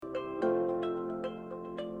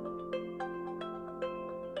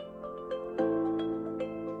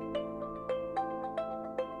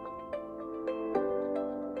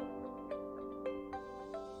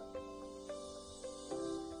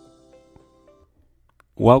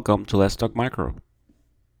Welcome to Let's Talk Micro.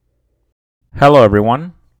 Hello,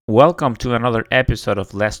 everyone. Welcome to another episode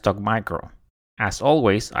of Let's Talk Micro. As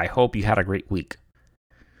always, I hope you had a great week.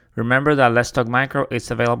 Remember that Let's Talk Micro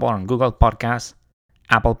is available on Google Podcasts,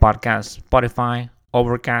 Apple Podcasts, Spotify,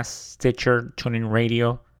 Overcast, Stitcher, TuneIn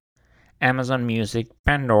Radio, Amazon Music,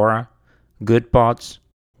 Pandora, GoodPods.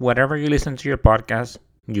 Whatever you listen to your podcast,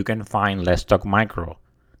 you can find Let's Talk Micro.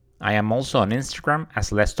 I am also on Instagram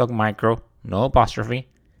as Let's Talk Micro, no apostrophe,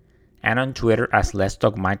 and on Twitter as Let's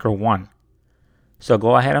Talk Micro 1. So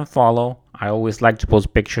go ahead and follow. I always like to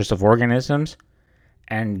post pictures of organisms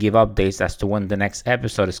and give updates as to when the next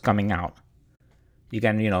episode is coming out. You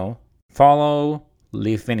can, follow,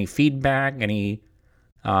 leave any feedback, any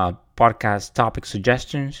podcast topic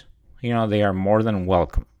suggestions. They are more than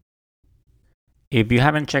welcome. If you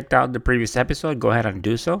haven't checked out the previous episode, go ahead and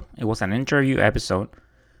do so. It was an interview episode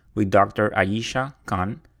with Dr. Ayesha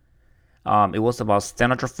Khan. It was about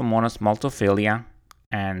Stenotrophomonas multifila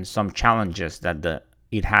and some challenges that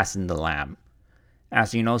it has in the lab.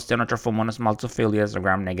 As you know, Stenotrophomonas multifila is a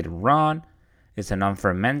gram-negative rod. It's a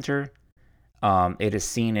non-fermenter. It is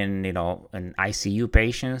seen in ICU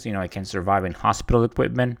patients. It can survive in hospital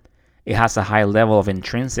equipment. It has a high level of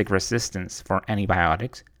intrinsic resistance for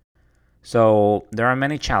antibiotics. So there are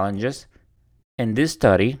many challenges. In this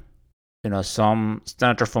study, some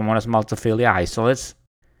Stenotrophomonas multifila isolates,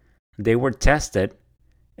 they were tested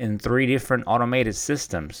in 3 different automated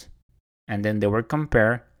systems, and then they were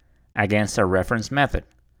compared against a reference method.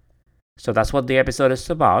 So that's what the episode is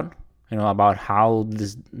about, about how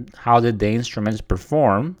did the instruments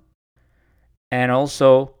perform. And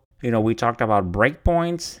also, we talked about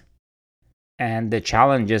breakpoints and the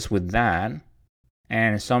challenges with that,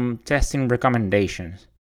 and some testing recommendations.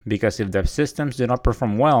 Because if the systems do not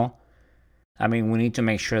perform well, we need to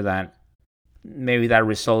make sure that maybe that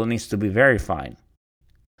result needs to be verified.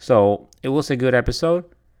 So it was a good episode.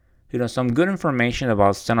 Some good information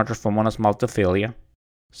about Stenotrophomonas multifila.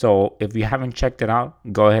 So if you haven't checked it out,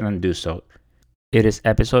 go ahead and do so. It is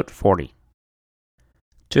episode 40.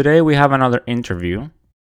 Today we have another interview.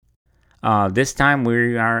 This time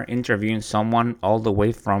we are interviewing someone all the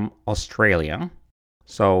way from Australia.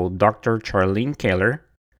 So Dr. Charlene Kaler.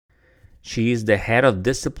 She is the head of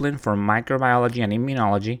discipline for microbiology and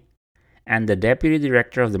immunology and the Deputy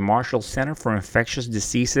Director of the Marshall Center for Infectious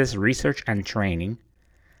Diseases Research and Training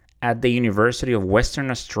at the University of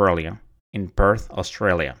Western Australia in Perth,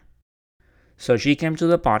 Australia. So she came to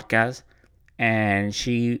the podcast and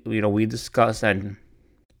we discussed an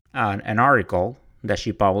article that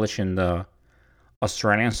she published in the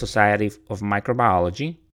Australian Society of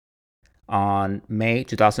Microbiology on May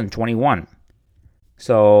 2021.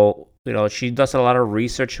 So, she does a lot of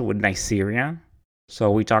research with Neisseria. So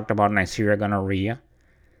we talked about Neisseria gonorrhea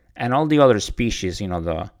and all the other species,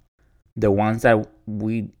 the ones that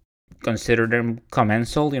we consider them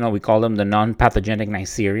commensal, we call them the non-pathogenic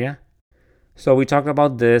Neisseria. So we talked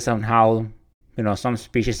about this and how, some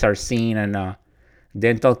species are seen in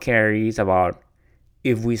dental caries, about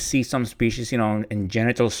if we see some species, in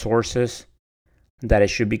genital sources, that it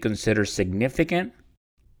should be considered significant.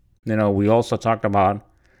 We also talked about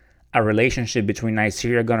a relationship between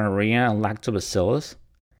Neisseria gonorrhea and lactobacillus.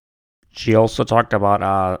 She also talked about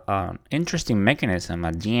an interesting mechanism,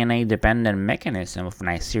 a DNA-dependent mechanism of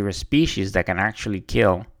Neisseria species that can actually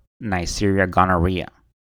kill Neisseria gonorrhea.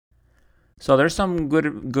 So there's some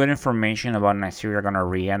good information about Neisseria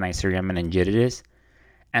gonorrhea, Neisseria meningitidis,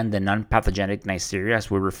 and the non-pathogenic Neisseria, as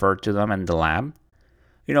we refer to them in the lab.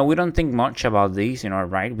 We don't think much about these,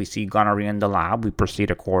 right? We see gonorrhea in the lab, we proceed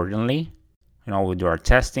accordingly. We do our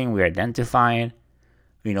testing, we identify it,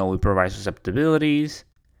 we provide susceptibilities,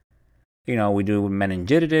 we do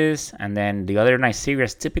meningitis, and then the other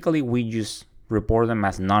Neisserias, typically we just report them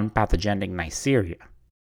as non-pathogenic Neisseria.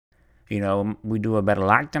 We do a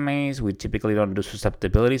beta-lactamase, we typically don't do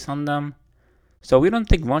susceptibilities on them, so we don't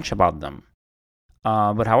think much about them.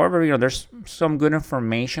 But however, there's some good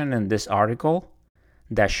information in this article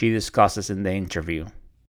that she discusses in the interview.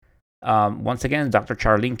 Once again, Dr.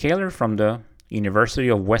 Charlene Kaler from the University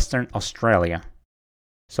of Western Australia.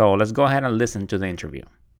 So let's go ahead and listen to the interview.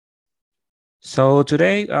 So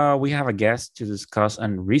today we have a guest to discuss a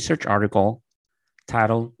research article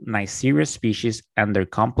titled Neisseria Species and Their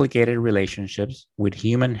Complicated Relationships with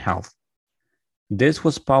Human Health. This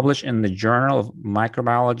was published in the Journal of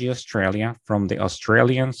Microbiology Australia from the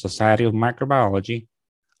Australian Society of Microbiology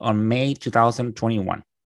on May 2021.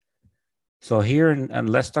 So here in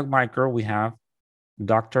Let's Talk Micro, we have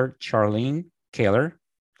Dr. Charlene Kaler.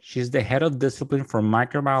 She's the head of discipline for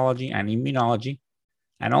microbiology and immunology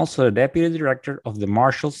and also the Deputy Director of the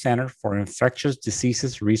Marshall Center for Infectious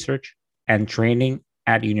Diseases Research and Training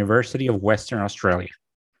at University of Western Australia.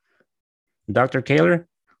 Dr. Kaler,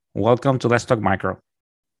 welcome to Let's Talk Micro.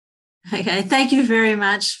 Okay, thank you very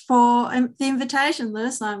much for the invitation,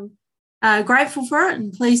 Lewis. I'm grateful for it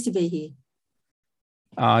and pleased to be here.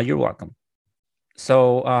 You're welcome.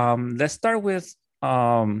 So let's start with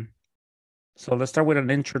an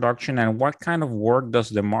introduction and what kind of work does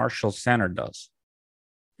the Marshall Center does?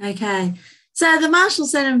 Okay, so the Marshall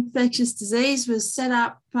Center for Infectious Disease was set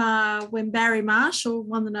up when Barry Marshall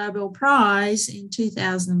won the Nobel Prize in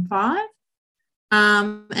 2005.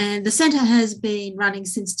 And the centre has been running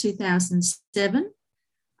since 2007.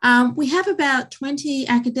 We have about 20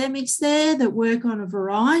 academics there that work on a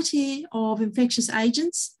variety of infectious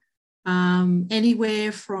agents,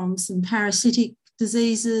 anywhere from some parasitic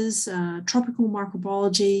diseases, tropical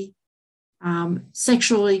microbiology,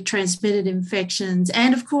 sexually transmitted infections,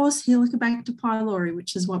 and of course, Helicobacter pylori,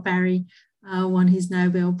 which is what Barry won his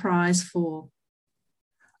Nobel Prize for.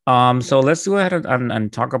 So let's go ahead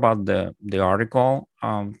and talk about the article.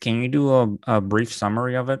 Can you do a brief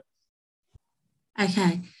summary of it?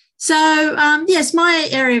 Okay. So, yes, my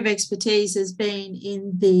area of expertise has been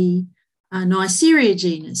in the Neisseria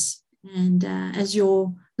genus. And as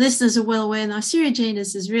your listeners are well aware, Neisseria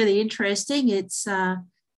genus is really interesting. It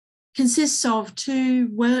consists of two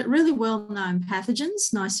really well-known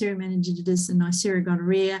pathogens, Neisseria meningitidis and Neisseria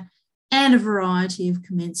gonorrhea, and a variety of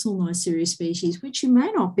commensal Neisseria species, which you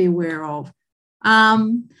may not be aware of.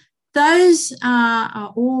 Those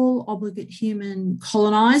are all obligate human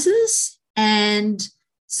colonizers. And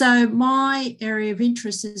so my area of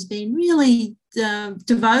interest has been really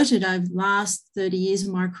devoted over the last 30 years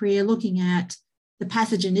of my career looking at the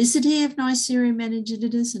pathogenicity of Neisseria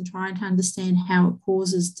meningitidis and trying to understand how it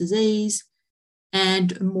causes disease,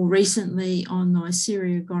 and more recently on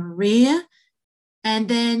Neisseria gonorrhea. And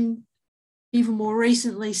then even more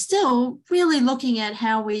recently still, really looking at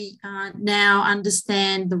how we now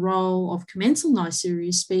understand the role of commensal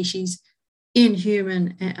Neisseria species in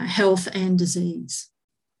human health and disease.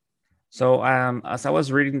 So as I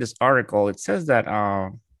was reading this article, it says that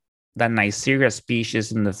that Neisseria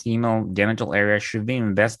species in the female genital area should be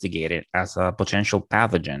investigated as a potential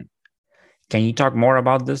pathogen. Can you talk more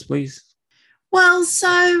about this, please? Well,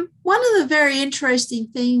 so one of the very interesting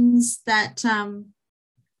things that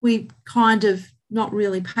we kind of not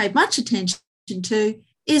really paid much attention to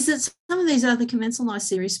is that some of these other commensal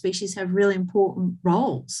Neisseria species have really important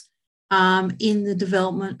roles in the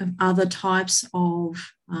development of other types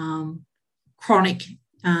of chronic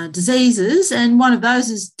diseases, and one of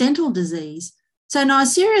those is dental disease. So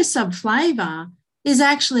Neisseria subflava is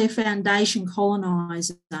actually a foundation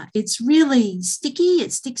colonizer. It's really sticky,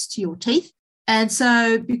 it sticks to your teeth, and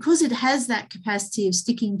so because it has that capacity of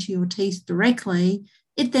sticking to your teeth directly,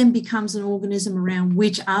 it then becomes an organism around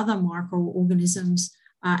which other microorganisms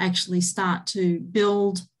actually start to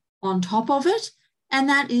build on top of it. And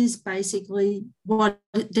that is basically what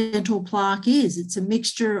dental plaque is. It's a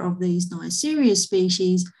mixture of these Neisseria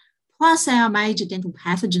species plus our major dental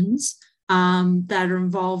pathogens that are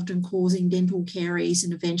involved in causing dental caries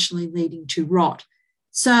and eventually leading to rot.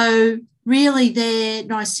 So really there,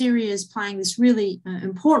 Neisseria is playing this really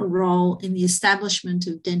important role in the establishment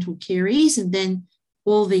of dental caries, and then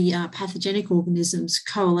all the pathogenic organisms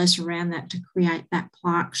coalesce around that to create that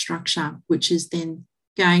plaque structure, which is then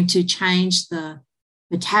going to change the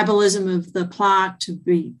metabolism of the plaque to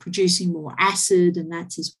be producing more acid, and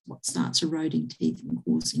that's what starts eroding teeth and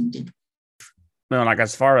causing dental. Like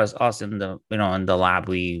as far as us in the in the lab,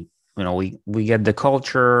 we get the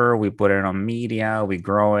culture, we put it on media, we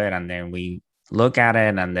grow it, and then we look at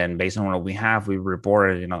it, and then based on what we have, we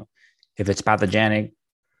report it. If it's pathogenic,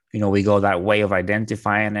 we go that way of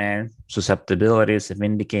identifying it, susceptibilities if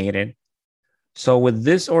indicated. So with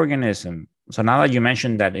this organism, so now that you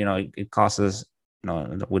mentioned that, it causes,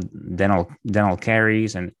 with dental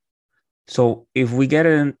caries. And so if we get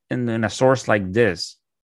it in a source like this,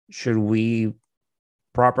 should we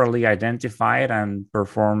properly identify it and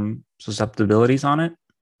perform susceptibilities on it?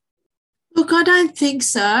 Look, I don't think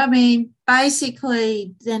so. I mean,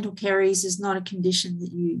 basically, dental caries is not a condition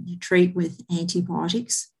that you treat with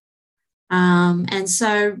antibiotics. And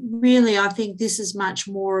so really, I think this is much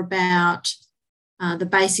more about the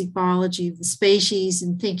basic biology of the species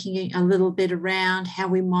and thinking a little bit around how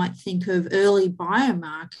we might think of early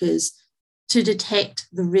biomarkers to detect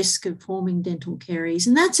the risk of forming dental caries.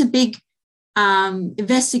 And that's a big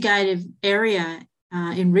investigative area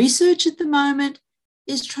in research at the moment,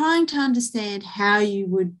 is trying to understand how you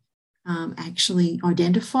would actually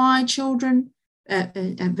identify children at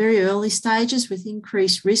very early stages with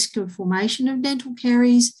increased risk of formation of dental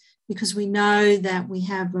caries, because we know that we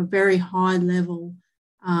have a very high level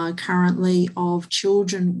currently of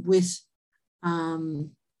children with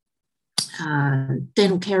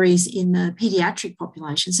dental caries in the pediatric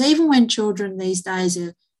population. So even when children these days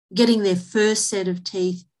are getting their first set of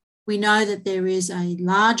teeth, we know that there is a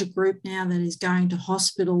larger group now that is going to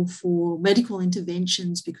hospital for medical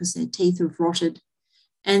interventions because their teeth have rotted.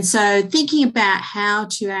 And so thinking about how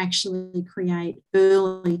to actually create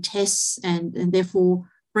early tests and therefore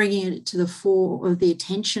bringing it to the fore of the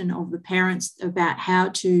attention of the parents about how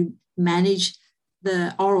to manage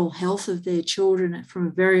the oral health of their children from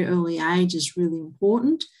a very early age is really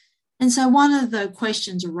important. And so one of the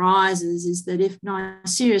questions arises is that if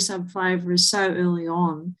Neisseria subflava is so early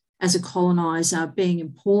on as a coloniser, being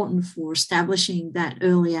important for establishing that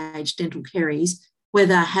early age dental caries,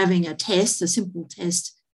 whether having a test, a simple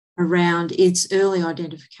test around its early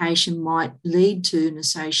identification might lead to an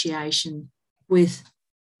association with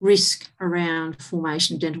risk around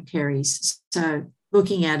formation of dental caries. So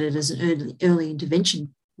looking at it as an early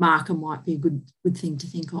intervention marker might be a good thing to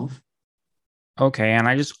think of. Okay, and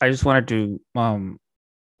I just wanted to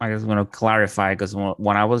I just want to clarify, because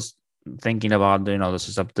when I was thinking about the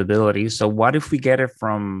susceptibility, so what if we get it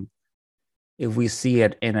if we see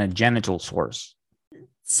it in a genital source?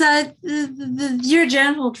 So the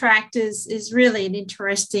urogenital tract is really an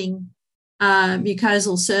interesting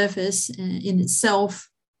mucosal surface in itself,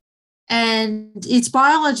 and its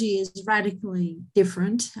biology is radically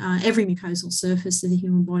different. Every mucosal surface of the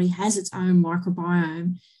human body has its own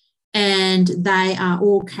microbiome, and they are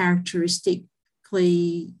all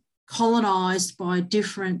characteristically colonised by a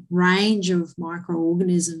different range of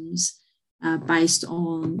microorganisms based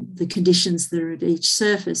on the conditions that are at each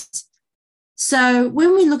surface. So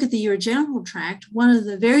when we look at the urogenital tract, one of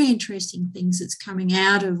the very interesting things that's coming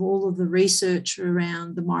out of all of the research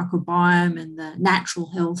around the microbiome and the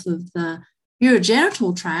natural health of the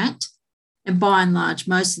urogenital tract, and by and large,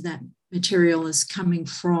 most of that material is coming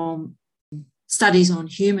from studies on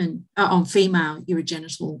female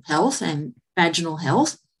urogenital health and vaginal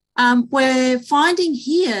health. We're finding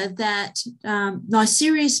here that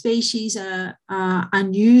Neisseria species are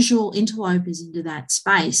unusual interlopers into that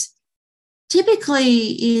space.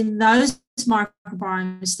 Typically, in those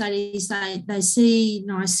microbiome studies, they see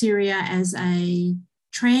Neisseria as a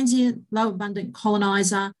transient, low abundant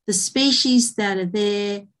coloniser. The species that are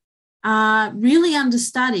there are really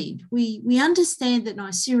understudied. We understand that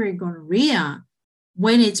Neisseria gonorrhoea,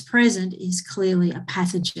 when it's present, is clearly a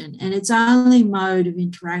pathogen, and its only mode of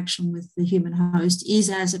interaction with the human host is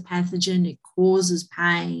as a pathogen. It causes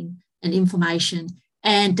pain and inflammation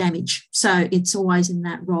and damage. So it's always in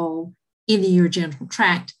that role in the urogenital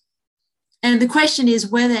tract. And the question is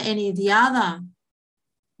whether any of the other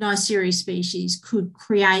Neisseria species could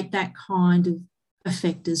create that kind of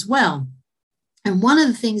effect as well. And one of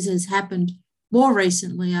the things that has happened more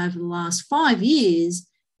recently over the last 5 years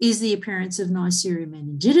is the appearance of Neisseria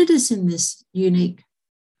meningitidis in this unique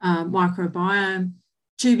microbiome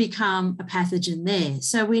to become a pathogen there.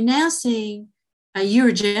 So we're now seeing a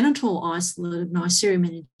urogenital isolate of Neisseria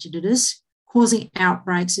meningitidis causing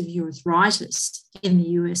outbreaks of urethritis in the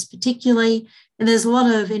US particularly. And there's a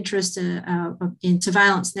lot of interest in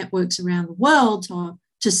surveillance networks around the world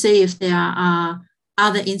to see if there are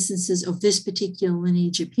other instances of this particular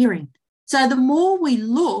lineage appearing. So the more we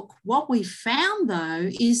look, what we found, though,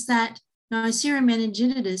 is that Neisseria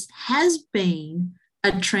meningitidis has been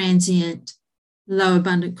a transient, low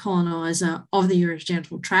abundant coloniser of the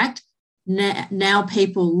urogenital tract. Now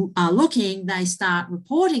people are looking, they start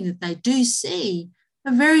reporting that they do see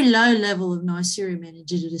a very low level of Neisseria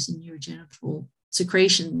meningitidis in urogenital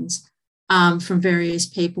secretions from various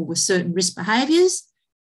people with certain risk behaviours,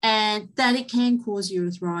 and that it can cause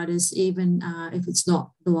urethritis even if it's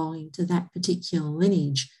not belonging to that particular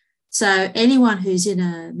lineage. So anyone who's in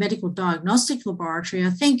a medical diagnostic laboratory,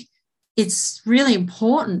 I think it's really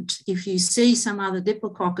important if you see some other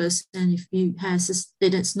Diplococcus and if you have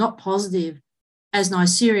that it's not positive as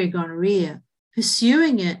Neisseria gonorrhoea,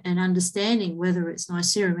 pursuing it and understanding whether it's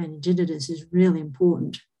Neisseria meningitidis is really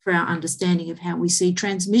important for our understanding of how we see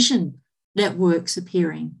transmission networks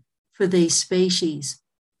appearing for these species.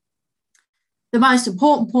 The most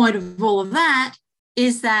important point of all of that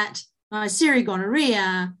is that Neisseria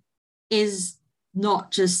gonorrhoea is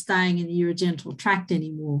not just staying in the urogenital tract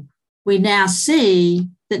anymore. We now see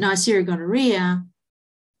that Neisseria gonorrhoea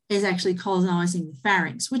is actually colonising the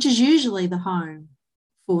pharynx, which is usually the home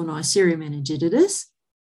for Neisseria meningitidis.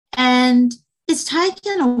 And it's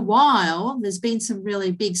taken a while. There's been some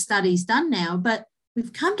really big studies done now, but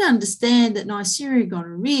we've come to understand that Neisseria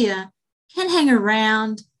gonorrhea can hang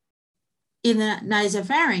around in the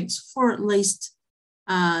nasopharynx for at least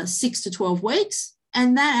 6 to 12 weeks.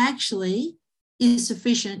 And that actually is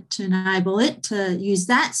sufficient to enable it to use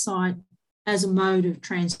that site as a mode of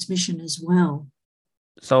transmission as well.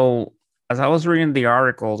 So as I was reading the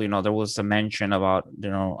article, there was a mention about,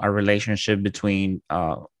 a relationship between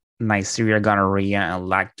Neisseria gonorrhea and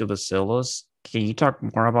lactobacillus. Can you talk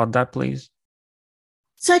more about that, please?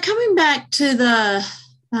 So coming back to the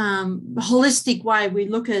holistic way we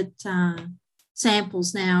look at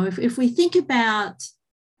samples now, if we think about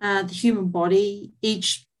the human body,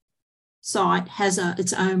 each site has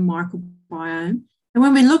its own microbiome. And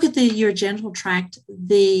when we look at the urogenital tract,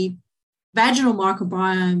 the vaginal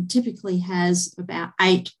microbiome typically has about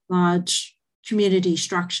 8 large community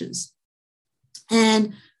structures.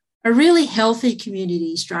 And a really healthy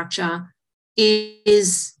community structure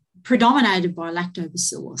is predominated by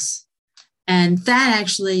lactobacillus. And that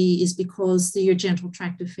actually is because the urogenital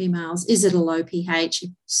tract of females is at a low pH.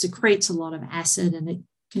 It secretes a lot of acid and it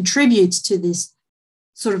contributes to this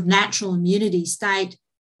sort of natural immunity state,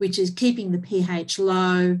 which is keeping the pH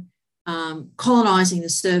low, colonizing the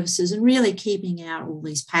surfaces and really keeping out all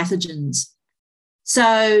these pathogens.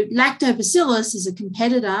 So lactobacillus is a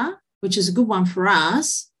competitor, which is a good one for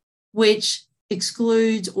us, which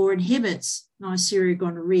excludes or inhibits Neisseria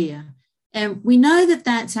gonorrhea. And we know that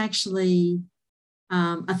that's actually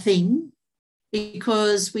a thing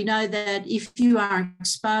because we know that if you are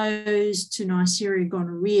exposed to Neisseria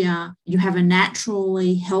gonorrhea, you have a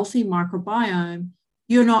naturally healthy microbiome,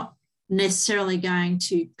 you're not necessarily going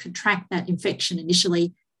to contract that infection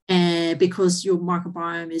initially because your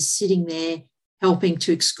microbiome is sitting there helping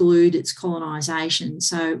to exclude its colonization,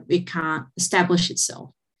 so it can't establish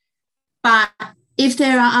itself. But if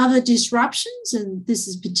there are other disruptions, and this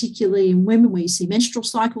is particularly in women where you see menstrual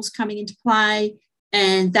cycles coming into play,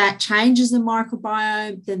 and that changes the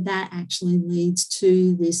microbiome, then that actually leads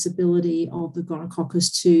to this ability of the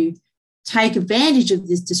gonococcus to take advantage of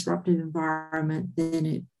this disruptive environment, then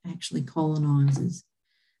it actually colonizes.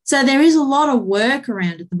 So there is a lot of work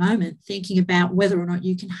around at the moment thinking about whether or not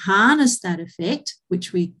you can harness that effect,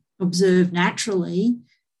 which we observe naturally,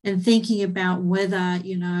 and thinking about whether,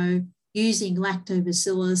 using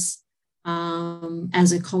lactobacillus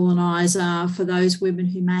as a colonizer for those women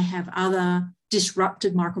who may have other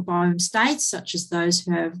disrupted microbiome states, such as those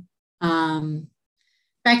who have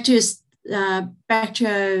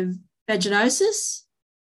bacteriovaginosis,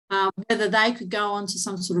 whether they could go on to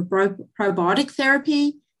some sort of probiotic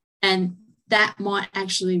therapy, and that might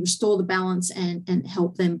actually restore the balance and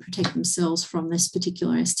help them protect themselves from this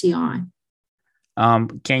particular STI.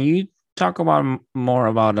 Can you talk about more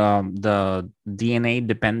about the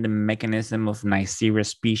DNA-dependent mechanism of Neisseria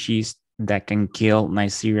species that can kill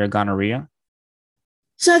Neisseria gonorrhea?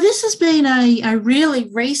 So this has been a really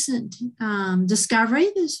recent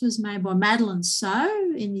discovery. This was made by Madeline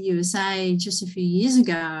So in the USA just a few years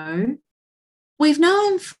ago. We've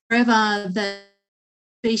known forever that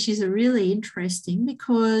species are really interesting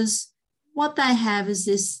because what they have is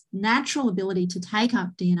this natural ability to take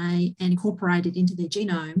up DNA and incorporate it into their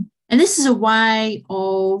genome. And this is a way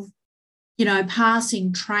of,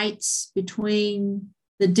 passing traits between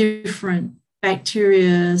the different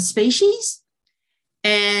bacteria species.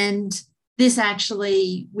 And this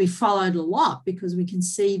actually, we followed a lot because we can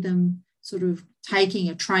see them sort of taking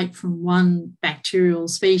a trait from one bacterial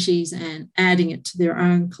species and adding it to their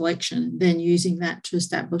own collection and then using that to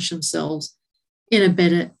establish themselves in a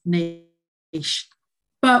better niche.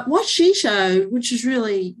 But what she showed, which is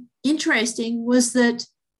really interesting, was that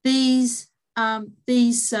these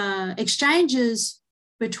exchanges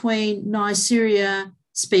between Neisseria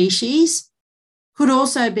species could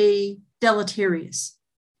also be deleterious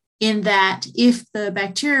in that if the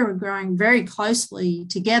bacteria were growing very closely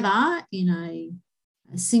together in a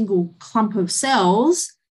single clump of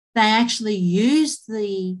cells, they actually used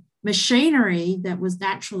the machinery that was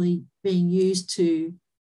naturally being used to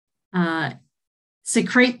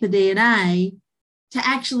secrete the DNA to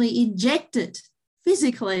actually inject it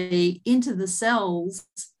physically into the cells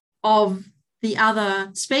of the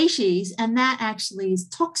other species, and that actually is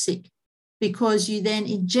toxic because you then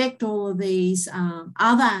inject all of these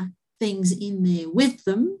other things in there with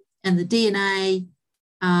them, and the DNA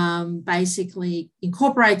basically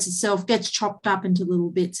incorporates itself, gets chopped up into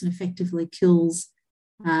little bits, and effectively kills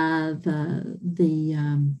the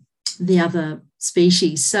other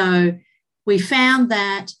species. So we found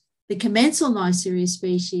that the commensal Neisseria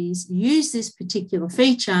species use this particular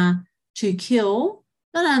feature to kill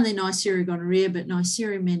not only Neisseria gonorrhea, but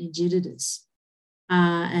Neisseria meningitidis.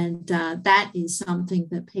 That is something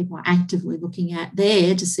that people are actively looking at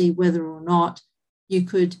there to see whether or not you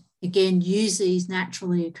could, again, use these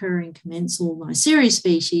naturally occurring commensal Neisseria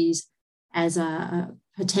species as a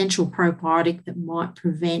potential probiotic that might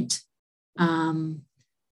prevent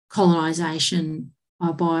colonisation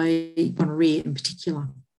by gonorrhea in particular.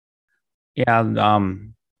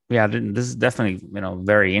 This is definitely,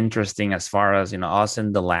 very interesting as far as, us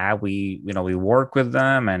in the lab, we work with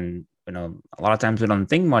them, and, a lot of times we don't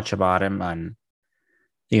think much about them. And,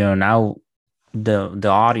 now the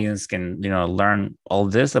audience can, learn all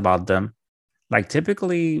this about them. Like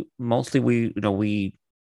typically, mostly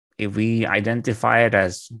if we identify it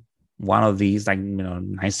as one of these, like,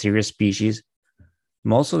 Neisseria species,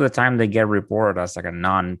 most of the time they get reported as like a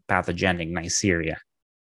non-pathogenic Neisseria.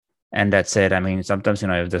 And that's it. I mean, sometimes,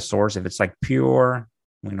 if the source, if it's like pure,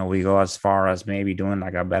 we go as far as maybe doing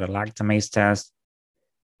like a beta-lactamase test,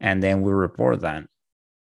 and then we report that.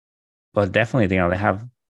 But definitely,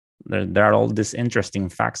 there are all these interesting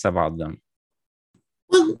facts about them.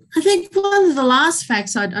 Well, I think one of the last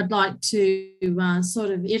facts I'd like to sort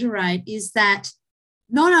of iterate is that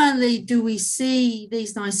not only do we see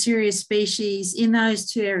these Neisseria species in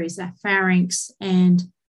those two areas, that pharynx and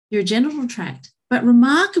urogenital tract, but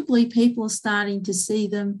remarkably, people are starting to see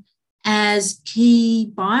them as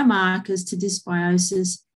key biomarkers to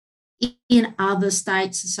dysbiosis in other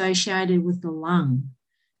states associated with the lung.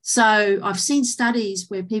 So I've seen studies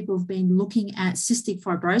where people have been looking at cystic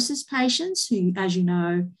fibrosis patients who, as you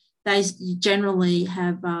know, they generally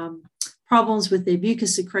have problems with their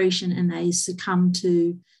mucus secretion and they succumb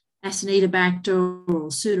to Acinetobacter or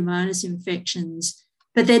Pseudomonas infections.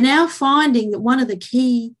 But they're now finding that one of the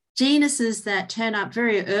key genuses that turn up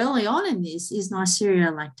very early on in this is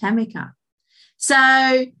Neisseria lactamica.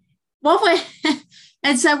 So what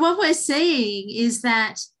we're seeing is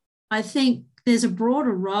that I think there's a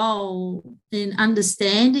broader role in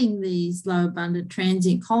understanding these low abundant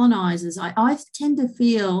transient colonizers. I tend to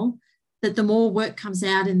feel that the more work comes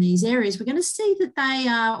out in these areas, we're going to see that they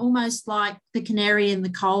are almost like the canary in the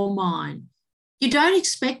coal mine. You don't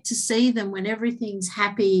expect to see them when everything's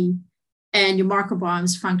happy and your microbiome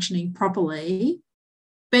is functioning properly,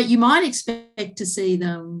 but you might expect to see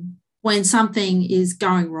them when something is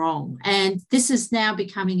going wrong. And this is now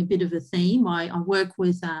becoming a bit of a theme. I work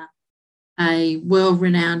with a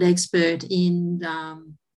world-renowned expert in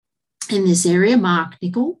this area, Mark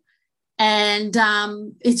Nicol, and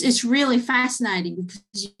it's really fascinating because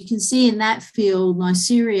you can see in that field,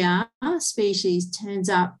 Neisseria species turns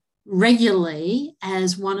up regularly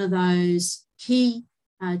as one of those key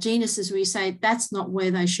genuses where you say that's not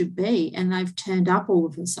where they should be, and they've turned up all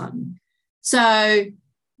of a sudden. So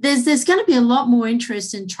there's going to be a lot more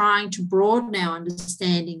interest in trying to broaden our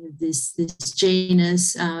understanding of this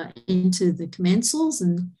genus into the commensals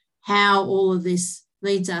and how all of this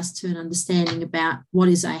leads us to an understanding about what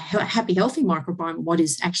is a happy, healthy microbiome, what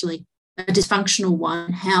is actually a dysfunctional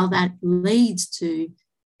one, how that leads to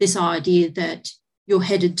this idea that you're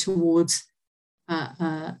headed towards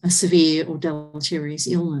a severe or deleterious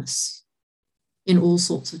illness in all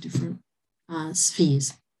sorts of different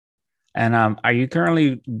spheres. And are you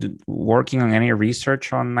currently working on any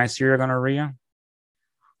research on Neisseria gonorrhea?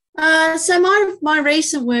 So my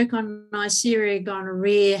recent work on Neisseria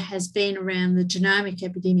gonorrhea has been around the genomic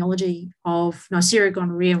epidemiology of Neisseria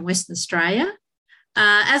gonorrhea in Western Australia.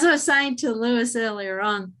 As I was saying to Lewis earlier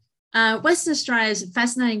on, Western Australia is a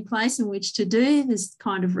fascinating place in which to do this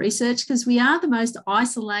kind of research because we are the most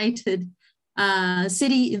isolated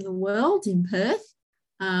city in the world in Perth.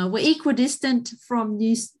 We're equidistant from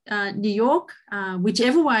New York,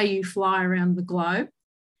 whichever way you fly around the globe.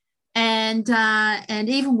 And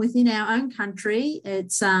even within our own country,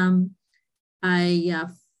 it's a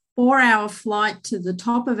 4-hour flight to the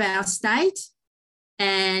top of our state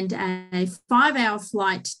and a 5-hour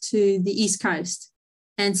flight to the East Coast.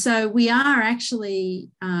 And so we are actually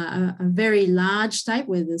a very large state.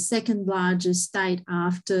 We're the second largest state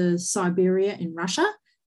after Siberia in Russia.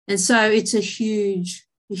 And so it's a huge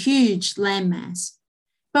landmass.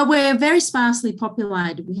 But we're very sparsely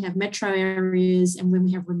populated. We have metro areas and when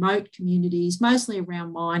we have remote communities, mostly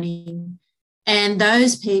around mining. And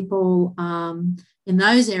those people in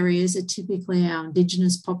those areas are typically our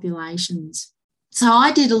Indigenous populations. So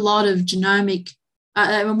I did a lot of genomic,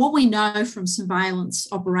 and what we know from surveillance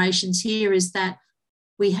operations here is that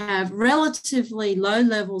we have relatively low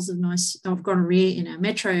levels of gonorrhea in our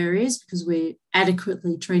metro areas because we're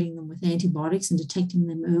adequately treating them with antibiotics and detecting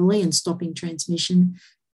them early and stopping transmission.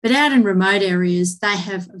 But out in remote areas, they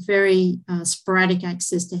have very sporadic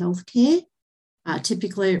access to healthcare.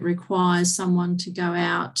 Typically, it requires someone to go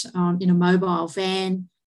out in a mobile van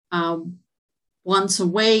once a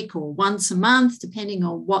week or once a month, depending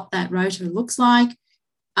on what that rota looks like.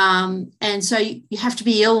 And so you have to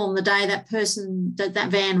be ill on the day that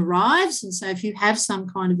van arrives. And so if you have some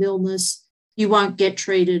kind of illness, you won't get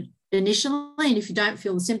treated initially. And if you don't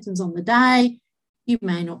feel the symptoms on the day, you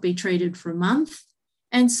may not be treated for a month.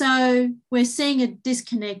 And so we're seeing a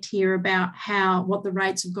disconnect here about what the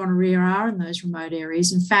rates of gonorrhea are in those remote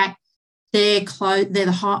areas. In fact, they're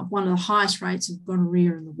one of the highest rates of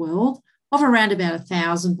gonorrhea in the world, of around about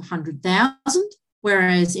 1,000 per 100,000,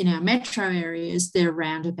 whereas in our metro areas, they're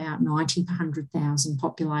around about 90 per 100,000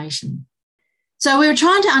 population. So we were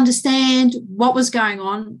trying to understand what was going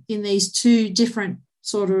on in these two different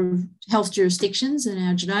sort of health jurisdictions, and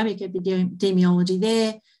our genomic epidemiology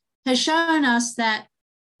there has shown us that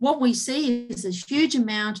what we see is a huge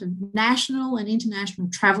amount of national and international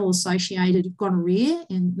travel associated gonorrhea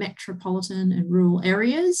in metropolitan and rural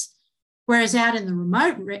areas, whereas out in the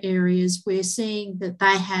remote areas, we're seeing that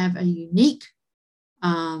they have a unique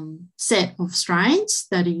set of strains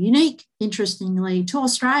that are unique, interestingly, to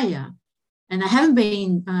Australia. And they haven't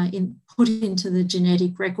been put into the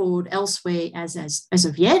genetic record elsewhere as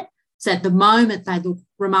of yet. So at the moment, they look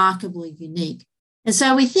remarkably unique. And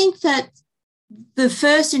so we think that the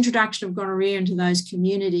first introduction of gonorrhea into those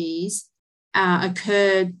communities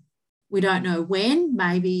occurred, we don't know when.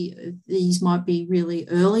 Maybe these might be really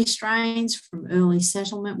early strains from early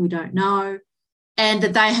settlement, we don't know. And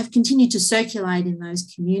that they have continued to circulate in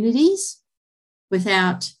those communities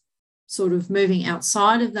without sort of moving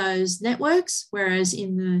outside of those networks, whereas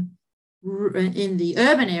in the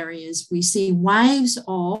urban areas, we see waves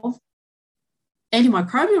of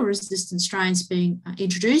antimicrobial resistant strains being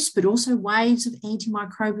introduced, but also waves of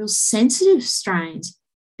antimicrobial sensitive strains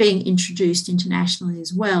being introduced internationally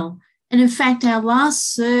as well. And in fact, our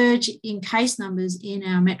last surge in case numbers in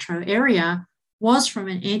our metro area was from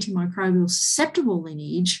an antimicrobial susceptible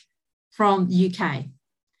lineage from the UK.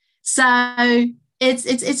 So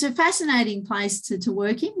it's a fascinating place to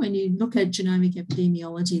work in when you look at genomic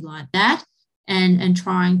epidemiology like that and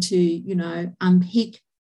trying to, unpick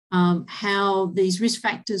how these risk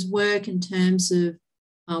factors work in terms of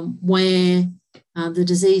where the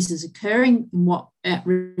disease is occurring, in what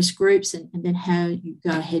at-risk groups, and then how you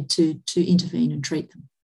go ahead to intervene and treat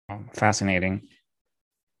them. Fascinating.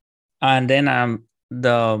 And then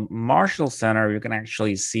the Marshall Center, you can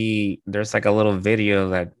actually see there's like a little video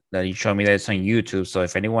that you showed me that's on YouTube. So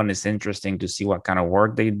if anyone is interested to see what kind of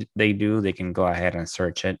work they do, they can go ahead and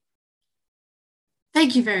search it.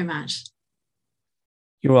 Thank you very much.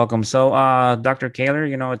 You're welcome. So, Dr. Kaler,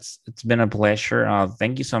 it's been a pleasure.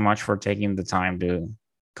 Thank you so much for taking the time to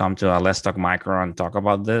come to Let's Talk Micro and talk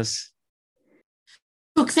about this.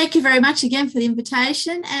 Look, thank you very much again for the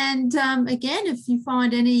invitation. And again, if you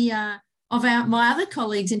find any of my other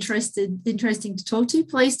colleagues interesting to talk to,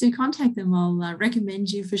 please do contact them. I'll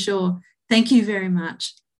recommend you for sure. Thank you very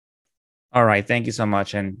much. All right. Thank you so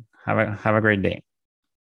much, and have a great day.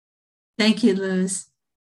 Thank you, Lewis.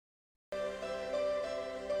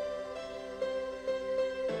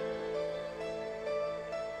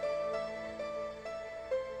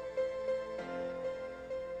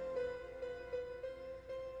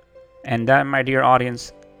 And that, my dear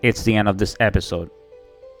audience, it's the end of this episode.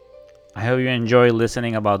 I hope you enjoy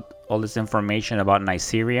listening about all this information about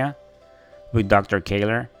Neisseria with Dr.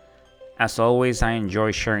 Kaler. As always, I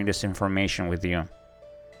enjoy sharing this information with you.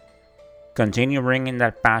 Continue bringing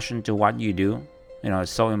that passion to what you do.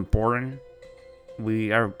 It's so important.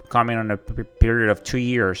 We are coming on a period of 2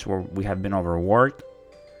 years where we have been overworked.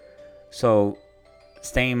 So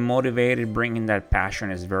staying motivated, bringing that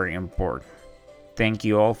passion is very important. Thank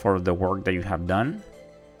you all for the work that you have done.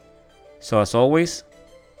 So as always,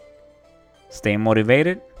 stay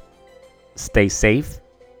motivated, stay safe,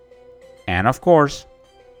 and of course,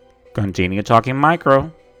 continue talking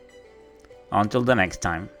micro. Until the next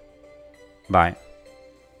time, bye.